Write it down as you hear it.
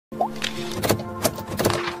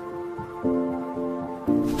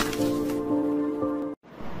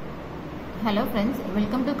Hello friends,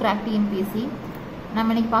 welcome to Crack TNPSC.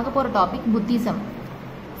 நம்ம இன்னைக்கு பார்க்க போற டாபிக் புத்திசம்.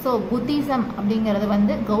 ஸோ புத்திசம் அப்படிங்கிறது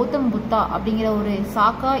வந்து கௌதம் புத்தா அப்படிங்கிற ஒரு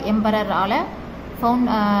சாக்கா எம்பரரால்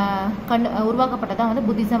உருவாக்கப்பட்டதான் வந்து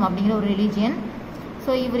புத்திசம் அப்படிங்கிற ஒரு ரிலீஜியன்.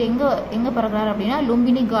 ஸோ இவர் எங்கே பிறகுறாரு அப்படின்னா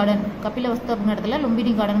லும்பினி கார்டன், கபிலவஸ்து அப்படிங்கிற இடத்துல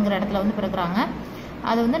லும்பினி கார்டனுங்கிற இடத்துல வந்து பிறகுறாங்க.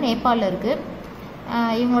 அது வந்து நேபாளில் இருக்குது.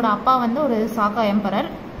 இவங்களோட அப்பா வந்து ஒரு சாக்கா எம்பரர்.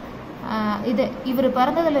 இவர்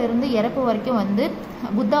பிறந்ததுல இருந்து இறப்பு வரைக்கும் வந்து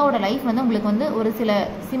புத்தாவோட லைஃப் வந்து உங்களுக்கு வந்து ஒரு சில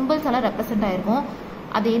சிம்பிள்ஸ் எல்லாம் ரெப்ரசென்ட் ஆயிருக்கும்.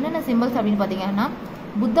 அது என்னென்ன சிம்பிள்ஸ் அப்படின்னு பார்த்தீங்கன்னா,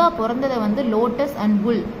 புத்தா பிறந்ததை வந்து லோட்டஸ் அண்ட்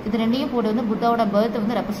புல் இது ரெண்டையும் போட்டு வந்து புத்தாவோட பர்த்தை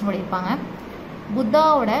வந்து ரெப்ரசென்ட் பண்ணியிருப்பாங்க.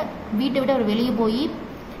 புத்தாவோட வீட்டை விட்டு அவர் வெளியே போய்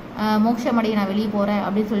மோட்சமடைய நான் வெளியே போகிறேன்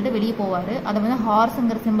அப்படின்னு சொல்லிட்டு வெளியே போவார். அதை வந்து ஹார்ஸ்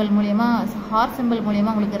சிம்பிள்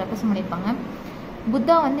மூலயமா உங்களுக்கு ரெப்ரசென்ட் பண்ணியிருப்பாங்க.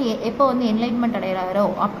 புத்தா வந்து எப்போ வந்து என்லைட்மெண்ட் அடைகிறாரோ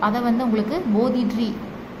அதை வந்து உங்களுக்கு போதி ட்ரீ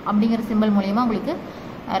அப்படிங்கிற சிம்பிள் மூலயமா உங்களுக்கு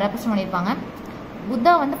ரெப்ரசென்ட் பண்ணியிருப்பாங்க.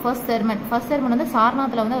 புத்தா வந்து ஃபர்ஸ்ட் செர்மன் வந்து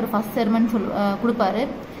சாரநாத்தில் வந்து ஒரு ஃபர்ஸ்ட் செர்மன் கொடுப்பாரு.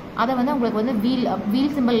 அதை வந்து உங்களுக்கு வந்து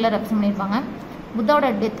வீல் சிம்பிளில் ரெப்ரசென்ட் பண்ணியிருப்பாங்க. புத்தாவோட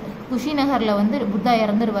டெத் குஷிநகரில் வந்து புத்தா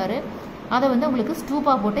இறந்துருவார். அதை வந்து உங்களுக்கு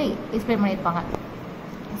ஸ்டூப்பா போட்டு எக்ஸ்பிளைன் பண்ணியிருப்பாங்க.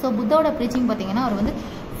 ஸோ புத்தாவோட ப்ரீச்சிங் பார்த்தீங்கன்னா அவர் வந்து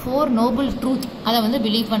 4 நோபல் ட்ரூத் அதை வந்து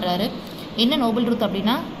பிலீவ் பண்ணுறாரு. என்ன நோபல் ட்ரூத்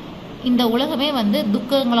அப்படின்னா, இந்த உலகமே வந்து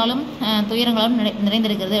துக்கங்களாலும் துயரங்களாலும்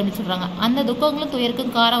நிறைந்திருக்கிறது அப்படின்னு சொல்கிறாங்க. அந்த துக்கங்களும்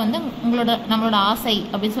துயருக்கும் காரணம் வந்து நம்மளோட ஆசை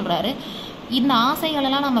அப்படின்னு சொல்கிறாரு. இந்த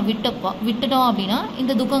ஆசைகளெல்லாம் நம்ம விட்டுட்டோம் அப்படின்னா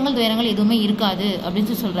இந்த துக்கங்கள் துயரங்கள் எதுவுமே இருக்காது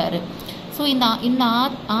அப்படின்னு சொல்கிறாரு. ஸோ இந்த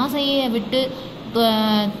ஆசையை விட்டு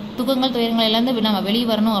துக்கங்கள் துயரங்கள் எல்லாம் நம்ம வெளியே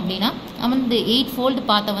வரணும் அப்படின்னா நம்ம இந்த 8-fold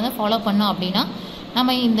பாத்தை வந்து ஃபாலோ பண்ணோம் அப்படின்னா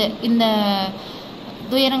நம்ம இந்த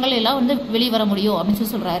துயரங்கள் எல்லாம் வந்து வெளியே வர முடியும்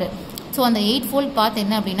அப்படின்னு சொல்கிறாரு. ஸோ அந்த 8-fold பாத்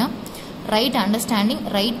என்ன அப்படின்னா, right understanding,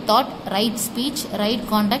 right thought, right speech, right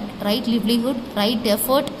contact, right livelihood, right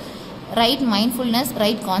effort, right mindfulness,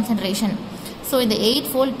 right concentration. So இந்த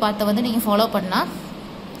 8-fold பாத்தை வந்து நீங்கள் ஃபாலோ பண்ணால்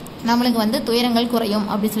நம்மளுக்கு வந்து துயரங்கள் குறையும்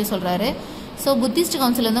அப்படின்னு சொல்கிறாரு. ஸோ புத்திஸ்ட்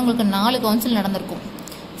கவுன்சில் வந்து உங்களுக்கு 4 கவுன்சில் நடந்திருக்கும்.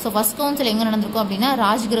 ஸோ ஃபர்ஸ்ட் கவுன்சில் எங்கே நடந்திருக்கும் அப்படின்னா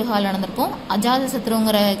ராஜ்கிரஹால் நடந்திருக்கும்.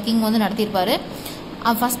 அஜாதசத்ருங்கிற கிங் வந்து நடத்தியிருப்பாரு.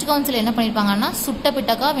 ஃபர்ஸ்ட் கவுன்சில் என்ன பண்ணியிருப்பாங்கன்னா சுட்ட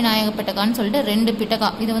பிட்டகா, விநாயக பிட்டகான்னு சொல்லிட்டு 2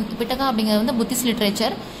 பிட்டகா. இது வந்து பிட்டகா அப்படிங்கிறது வந்து புத்திஸ்ட்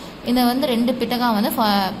லிட்ரேச்சர். இந்த வந்து 2 பிட்டகா வந்து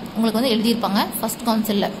உங்களுக்கு வந்து எழுதியிருப்பாங்க ஃபர்ஸ்ட்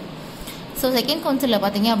கவுன்சிலில். ஸோ செகண்ட் கவுன்சிலில்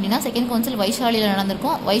பார்த்தீங்க அப்படின்னா செகண்ட் கவுன்சில் வைஷாலியில்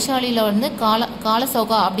நடந்திருக்கும். வைஷாலியில் வந்து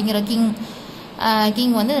காலசோகா அப்படிங்கிற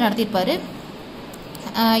கிங் வந்து நடத்தியிருப்பார்.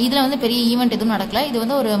 இதில் வந்து பெரிய ஈவெண்ட் எதுவும் நடக்கல. இது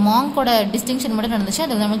வந்து ஒரு மாங்கோட டிஸ்டிங்ஷன் மட்டும் நடந்துச்சு.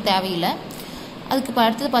 அது வந்து நமக்கு தேவையில்லை. அதுக்கு இப்போ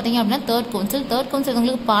அடுத்தது பார்த்தீங்க அப்படின்னா தேர்ட் கவுன்சில்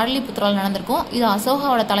உங்களுக்கு பாடலிபுத்திரால் நடந்திருக்கும். இது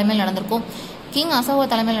அசோகாவோட தலைமையில் நடந்திருக்கும். கிங் அசோகா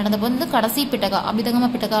தலைமையில் நடந்தப்போ வந்து கடைசி பிட்டகா, அபிதங்கம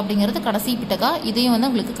பிட்டகா அப்படிங்கிறது கடைசி பிட்டகா. இதையும் வந்து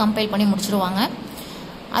உங்களுக்கு கம்பைல் பண்ணி முடிச்சிருவாங்க.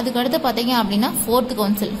 அதுக்கடுத்து பார்த்தீங்க அப்படின்னா ஃபோர்த்து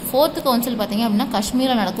கவுன்சில் பார்த்தீங்க அப்படின்னா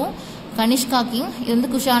காஷ்மீரில் நடக்கும். கனிஷ்கா கிங், இது வந்து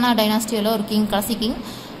குஷானா டைனாஸ்டியில் ஒரு கிங், கடைசி கிங்.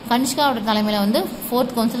 கனிஷ்காவோட தலைமையில் வந்து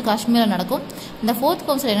ஃபோர்த் கவுன்சில் காஷ்மீரில் நடக்கும். இந்த ஃபோர்த்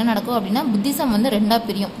கவுன்சில் என்ன நடக்கும் அப்படின்னா புத்திசம் வந்து 2ஆக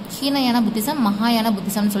பிரியும். ஹீனயான புத்திசம், மகாயான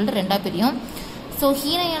புத்திசம்னு சொல்லிட்டு 2ஆக பிரியும். ஸோ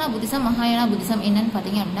ஹீனயான புத்திசம், மகாயான புத்திசம் என்னன்னு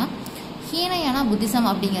பார்த்தீங்க அப்படின்னா, ஹீனயான புத்திசம்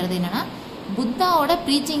அப்படிங்கிறது என்னன்னா புத்தாவோட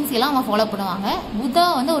ப்ரீச்சிங்ஸ் எல்லாம் அவங்க ஃபாலோ பண்ணுவாங்க. புத்தா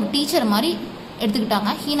வந்து ஒரு டீச்சர் மாதிரி எடுத்துக்கிட்டாங்க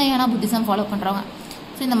ஹீனயான புத்திசம் ஃபாலோ பண்ணுறவங்க.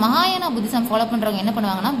 ஸோ இந்த மகாயான புத்திசம் ஃபாலோ பண்ணுறவங்க என்ன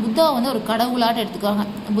பண்ணுவாங்கன்னா புத்தா வந்து ஒரு கடவுளாக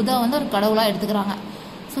எடுத்துக்கிறாங்க.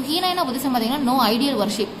 ஸோ ஹீனயான புத்திசம் பார்த்தீங்கன்னா நோ ஐடியல்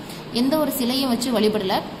வர்ஷிப், எந்த ஒரு சிலையும் வச்சு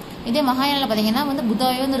வழிபடலை. இதே மகாயானில் பார்த்தீங்கன்னா வந்து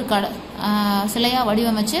புத்தாவே வந்து ஒரு சிலையாக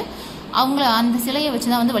வடிவமைச்சு அவங்கள அந்த சிலையை வச்சு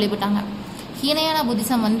தான் வந்து வழிபட்டாங்க. ஹீனயான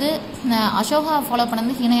புத்திசம் வந்து அசோகா ஃபாலோ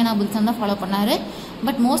பண்ணது ஹீனயான புத்திசம் தான் ஃபாலோ பண்ணார்.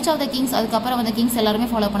 But most of the Kings, அதுக்கப்புறம் வந்து கிங்ஸ் எல்லாருமே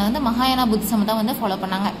ஃபாலோ பண்ணது வந்து மகாயான புத்திசம் தான் வந்து ஃபாலோ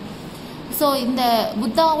பண்ணாங்க. ஸோ இந்த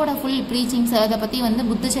புத்தாவோட ஃபுல் ப்ரீச்சிங்ஸ் அதை பற்றி வந்து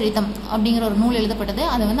புத்த சரித்தம் அப்படிங்கிற ஒரு நூல் எழுதப்பட்டது.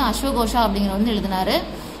 அதை வந்து அஸ்வகோஷா அப்படிங்கிற வந்து எழுதினார்.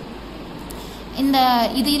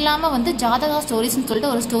 இது இல்லாமல் வந்து ஜாதகா ஸ்டோரிஸ்ன்னு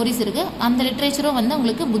சொல்லிட்டு ஒரு ஸ்டோரிஸ் இருக்குது. அந்த லிட்ரேச்சரும் வந்து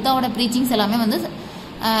உங்களுக்கு புத்தாவோட ப்ரீச்சிங்ஸ் எல்லாமே வந்து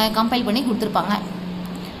கம்பைல் பண்ணி கொடுத்துருப்பாங்க.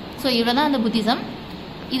 ஸோ இவ்வளோ தான் அந்த புத்திசம்.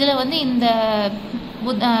 இதில் வந்து இந்த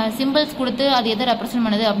சிம்பிள்ஸ் கொடுத்து அது எதை ரெப்ரசென்ட்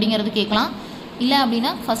பண்ணுது அப்படிங்கிறது கேட்கலாம். இல்லை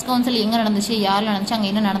அப்படின்னா ஃபர்ஸ்ட் கவுன்சில் எங்கே நடந்துச்சு, யாரில் நடந்துச்சு, அங்கே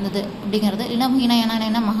என்ன நடந்தது அப்படிங்கிறது, இல்லைனா ஹீனயானா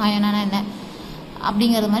என்ன, மகாயானா என்ன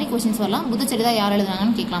அப்படிங்கிறது மாதிரி கொஸ்டின்ஸ் வரலாம். புத்த சரிதா யார்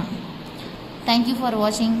எழுதுனாங்கன்னு கேட்கலாம். தேங்க்யூ ஃபார்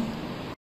வாட்சிங்.